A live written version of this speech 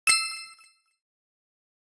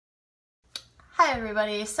Hi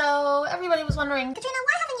everybody. So everybody was wondering, Katrina,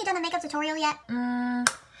 why haven't you done a makeup tutorial yet?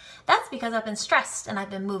 That's because I've been stressed and I've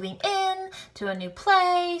been moving in to a new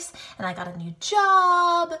place and I got a new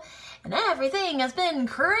job and everything has been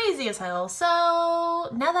crazy as hell. So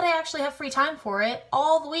now that I actually have free time for it,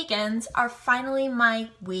 all the weekends are finally my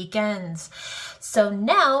weekends. So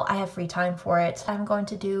now I have free time for it. I'm going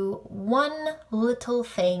to do one little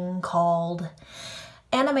thing called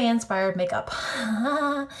anime inspired makeup.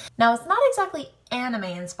 Now it's not exactly anime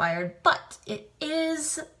inspired, but it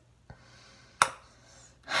is,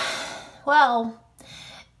 well,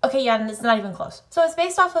 okay, yeah, and it's not even close. So it's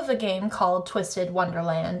based off of a game called Twisted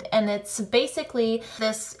Wonderland, and it's basically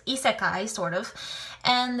this isekai, sort of,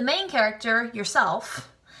 and the main character,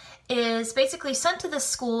 yourself, is basically sent to this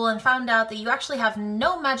school and found out that you actually have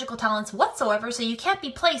no magical talents whatsoever, so you can't be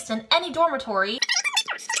placed in any dormitory.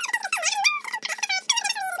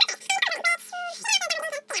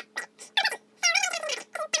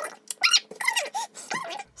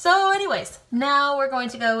 So anyways, now we're going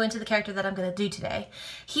to go into the character that I'm going to do today.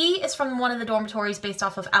 He is from one of the dormitories based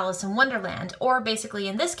off of Alice in Wonderland, or basically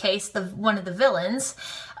in this case, one of the villains,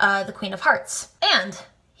 the Queen of Hearts. And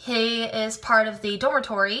he is part of the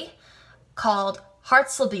dormitory called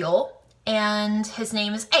Heartslabule, and his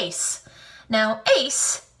name is Ace. Now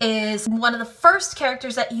Ace is one of the first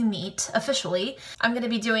characters that you meet officially. I'm going to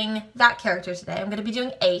be doing that character today. I'm going to be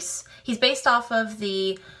doing Ace. He's based off of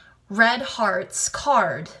the Red Hearts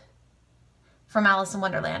card from Alice in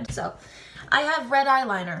Wonderland. So I have red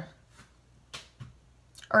eyeliner,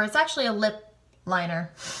 or it's actually a lip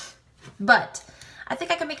liner, but I think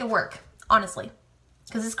I can make it work, honestly,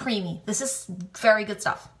 because it's creamy. This is very good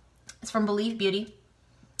stuff. It's from Believe Beauty.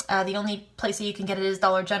 The only place that you can get it is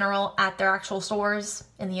Dollar General at their actual stores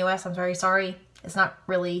in the US. I'm very sorry. It's not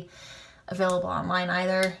really available online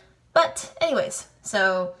either. But anyways,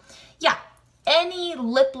 so yeah. Any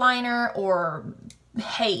lip liner or,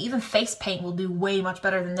 hey, even face paint will do way much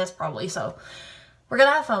better than this probably, so we're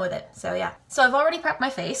gonna have fun with it. So yeah. So I've already prepped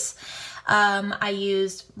my face. I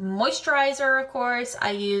used moisturizer, of course.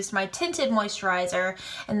 I used my tinted moisturizer,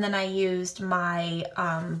 and then I used my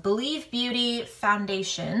Believe Beauty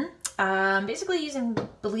foundation. Basically using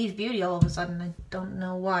Believe Beauty all of a sudden. I don't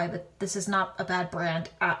know why, but this is not a bad brand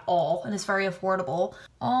at all, and it's very affordable.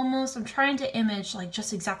 Almost, I'm trying to image like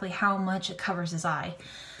just exactly how much it covers his eye.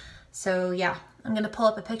 So yeah, I'm gonna pull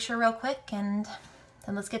up a picture real quick and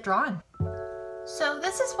then let's get drawing. So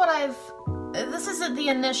this is what this isn't the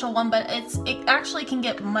initial one, but it actually can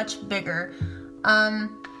get much bigger.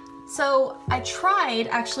 So I tried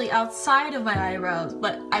actually outside of my eyebrows,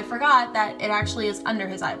 but I forgot that it actually is under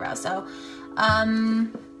his eyebrows. So,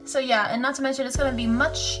 so yeah, and not to mention it's gonna be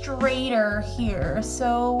much straighter here.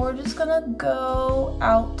 So we're just gonna go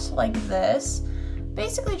out like this,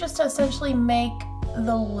 basically just to essentially make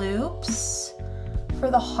the loops for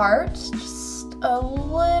the heart just a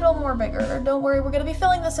little more bigger. Don't worry, we're gonna be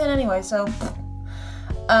filling this in anyway, so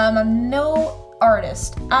I'm no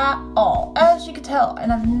artist at all, as you can tell,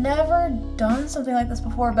 and I've never done something like this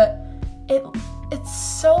before, but it's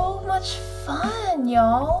so much fun,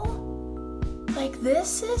 y'all. Like,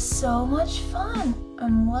 this is so much fun.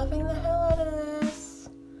 I'm loving the hell out of this.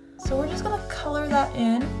 So we're just gonna color that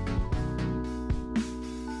in.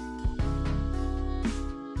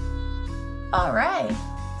 All right,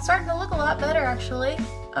 starting to look a lot better actually.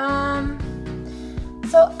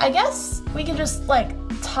 So I guess we can just like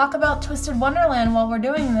talk about Twisted Wonderland while we're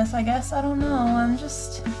doing this, I guess. I don't know,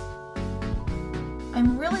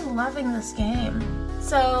 I'm really loving this game.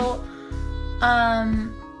 So,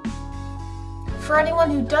 for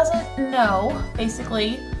anyone who doesn't know,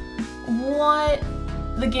 basically, what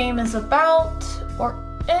the game is about, or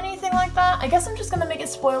anything like that, I guess I'm just gonna make it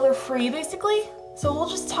spoiler free, basically. So we'll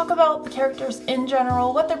just talk about the characters in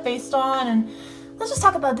general, what they're based on, and let's just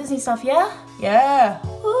talk about Disney stuff, yeah? Yeah,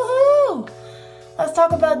 woohoo! Let's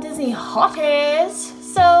talk about Disney hotties.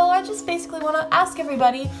 So I just basically want to ask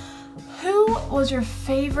everybody, who was your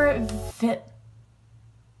favorite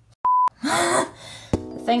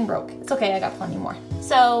The thing broke. It's okay, I got plenty more.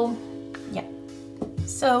 So, yeah.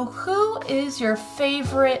 So who is your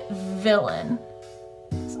favorite villain?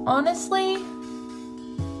 Honestly,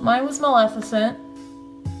 mine was Maleficent.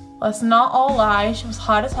 Let's not all lie, she was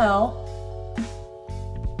hot as hell.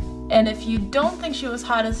 And if you don't think she was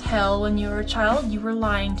hot as hell when you were a child, you were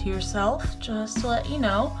lying to yourself. Just to let you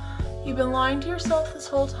know, you've been lying to yourself this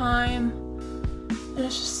whole time. And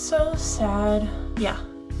it's just so sad. Yeah,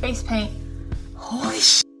 face paint. Holy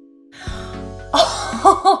shit.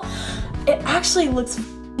 Oh, it actually looks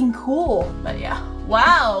f***ing cool. But yeah,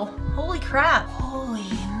 wow, holy crap. Holy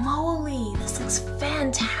moly, this looks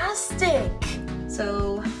fantastic.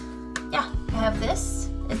 So yeah, I have this.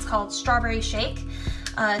 It's called Strawberry Shake.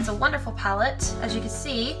 It's a wonderful palette. As you can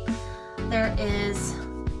see, there is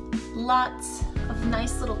lots of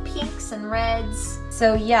nice little pinks and reds.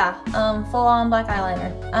 So yeah, full on black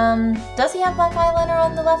eyeliner. Does he have black eyeliner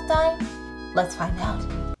on the left eye? Let's find out.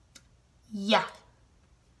 Yeah,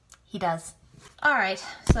 he does. All right,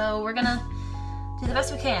 so we're gonna do the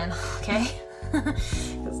best we can, okay?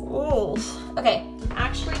 Okay, I'm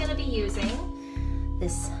actually gonna be using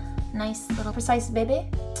this nice little Precise baby.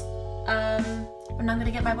 And I'm gonna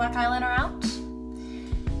get my black eyeliner out,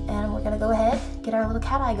 and we're gonna go ahead, get our little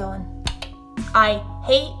cat eye going. I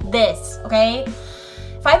hate this, okay?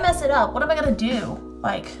 If I mess it up, what am I gonna do?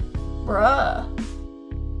 Like, bruh.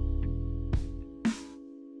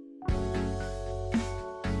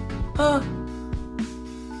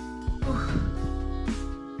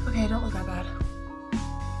 Okay, don't look that bad.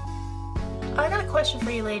 I got a question for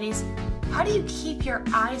you ladies. How do you keep your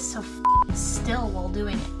eyes so still while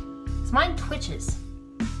doing it? 'Cause mine twitches.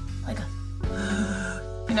 Like a,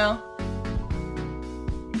 you know?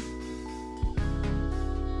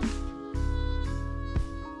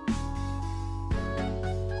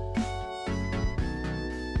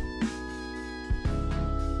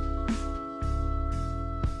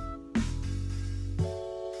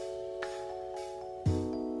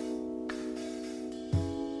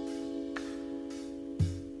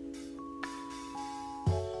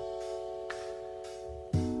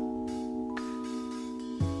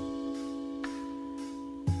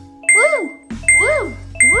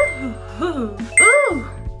 Ooh,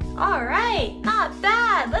 all right, not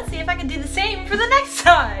bad. Let's see if I can do the same for the next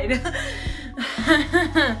side.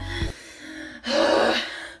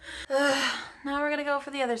 Now we're gonna go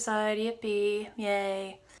for the other side. Yippee,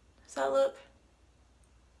 yay. Does that look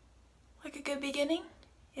like a good beginning?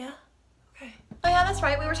 Yeah, okay. Oh yeah, that's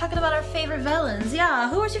right, we were talking about our favorite villains. Yeah,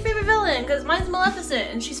 who was your favorite villain? Because mine's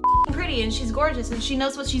Maleficent, and she's pretty, and she's gorgeous, and she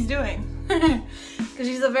knows what she's doing. Because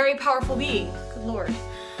she's a very powerful being, good lord.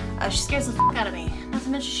 She scares the f*** out of me. Not to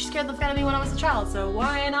mention she scared the f*** out of me when I was a child, so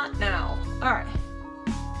why not now? Alright.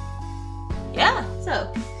 Yeah,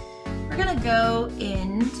 so we're gonna go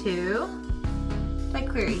into my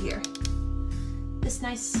query here. This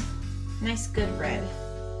nice good red.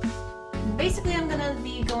 And basically I'm gonna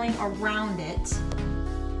be going around it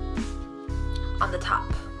on the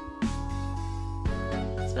top.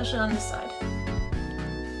 Especially on this side.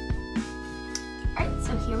 Alright,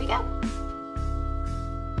 so here we go.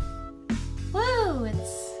 Woo,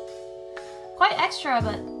 it's quite extra,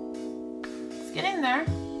 but it's getting there.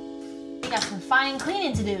 We got some fine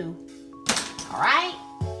cleaning to do. All right,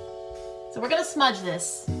 so we're gonna smudge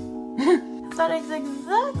this. That is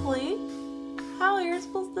exactly how you're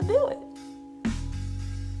supposed to do it.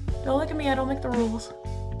 Don't look at me, I don't make the rules.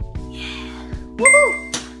 Yeah,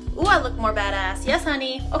 woohoo! Ooh, I look more badass. Yes,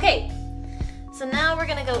 honey. Okay, so now we're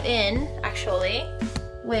gonna go in, actually,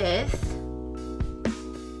 with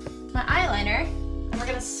my eyeliner, and we're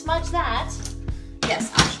gonna smudge that. Yes,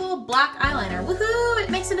 actual black eyeliner. Woohoo! It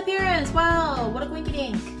makes an appearance. Wow, what a winky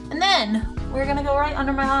dink. And then we're gonna go right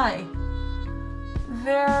under my eye.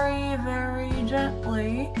 Very, very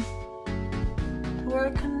gently to where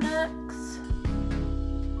it connects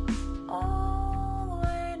all the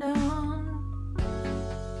way down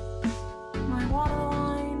my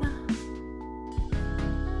waterline.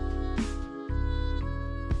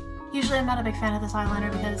 Usually I'm not a big fan of this eyeliner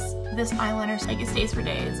because this eyeliner, like, it stays for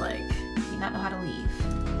days. Like, you do not know how to leave.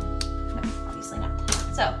 No, obviously not.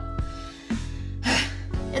 So,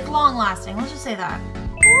 it's long lasting, let's just say that.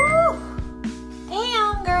 Woo!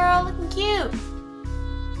 Damn, girl, looking cute.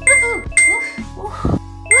 Woo! Woo!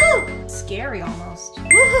 Woo! Scary almost. Woo!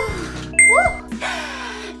 Woo!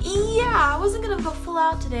 Yeah, I wasn't gonna go full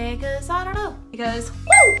out today because I don't know. Because,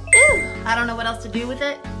 woo! Ew! I don't know what else to do with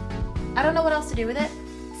it.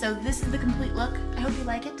 So this is the complete look. I hope you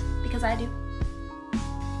like it, because I do.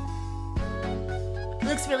 It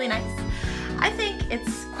looks really nice. I think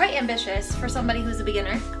it's quite ambitious for somebody who's a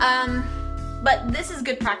beginner. But this is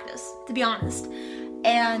good practice, to be honest.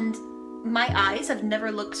 And my eyes have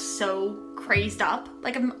never looked so crazed up.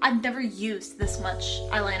 Like, I've never used this much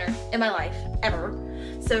eyeliner in my life, ever.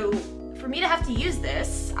 So for me to have to use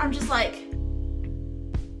this, I'm just like,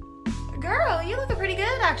 girl, you looking pretty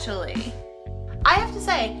good, actually. I have to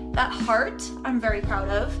say, that heart I'm very proud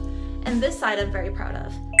of, and this side I'm very proud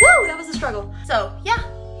of. Woo, that was a struggle. So yeah,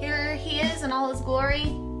 here he is in all his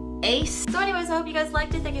glory. Ace. So anyways, I hope you guys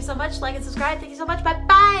liked it. Thank you so much. Like and subscribe. Thank you so much.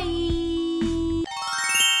 Bye-bye.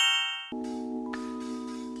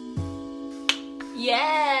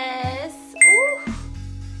 Yes. Ooh.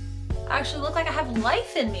 I actually look like I have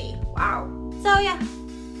life in me. Wow. So yeah,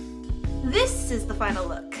 this is the final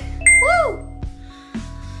look. Woo!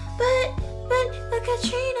 But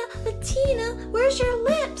Katrina, Tina, where's your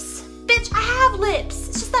lips? Bitch, I have lips.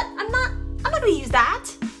 It's just that I'm not gonna use that.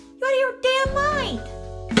 You out of your damn mind.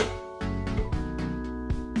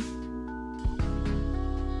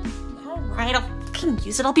 All right, I'll fucking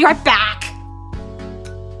use it. I'll be right back.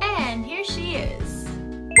 And here she is.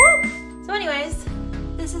 Woo! So anyways,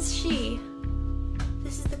 this is she.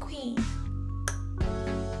 This is the queen.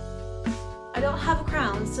 I don't have a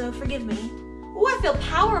crown, so forgive me. Oh, I feel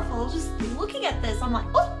powerful just looking at this. I'm like,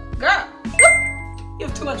 oh, girl, you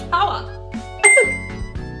have too much power.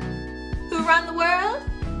 Who run the world?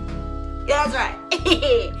 Yeah, that's right.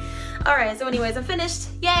 All right, so anyways, I'm finished.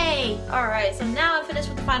 Yay! All right, so now I'm finished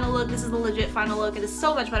with the final look. This is the legit final look. It is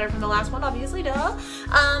so much better from the last one, obviously, duh.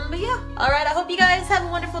 But yeah, all right, I hope you guys have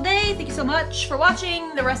a wonderful day. Thank you so much for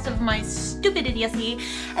watching the rest of my stupid idiocy.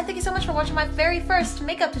 And thank you so much for watching my very first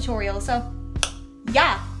makeup tutorial. So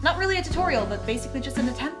yeah, not really a tutorial, but basically just an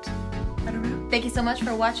attempt. I don't know. Thank you so much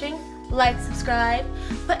for watching. Like, subscribe,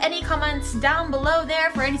 put any comments down below there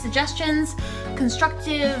for any suggestions,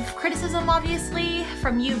 constructive criticism, obviously,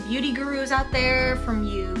 from you beauty gurus out there, from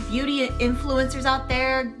you beauty influencers out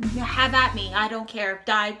there. Have at me. I don't care.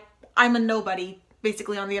 I'm a nobody,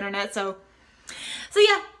 basically, on the internet, so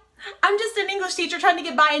yeah. I'm just an English teacher trying to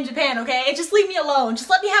get by in Japan, okay? Just leave me alone.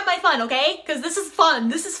 Just let me have my fun, okay? Because this is fun.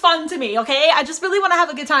 This is fun to me, okay? I just really want to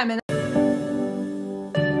have a good time, and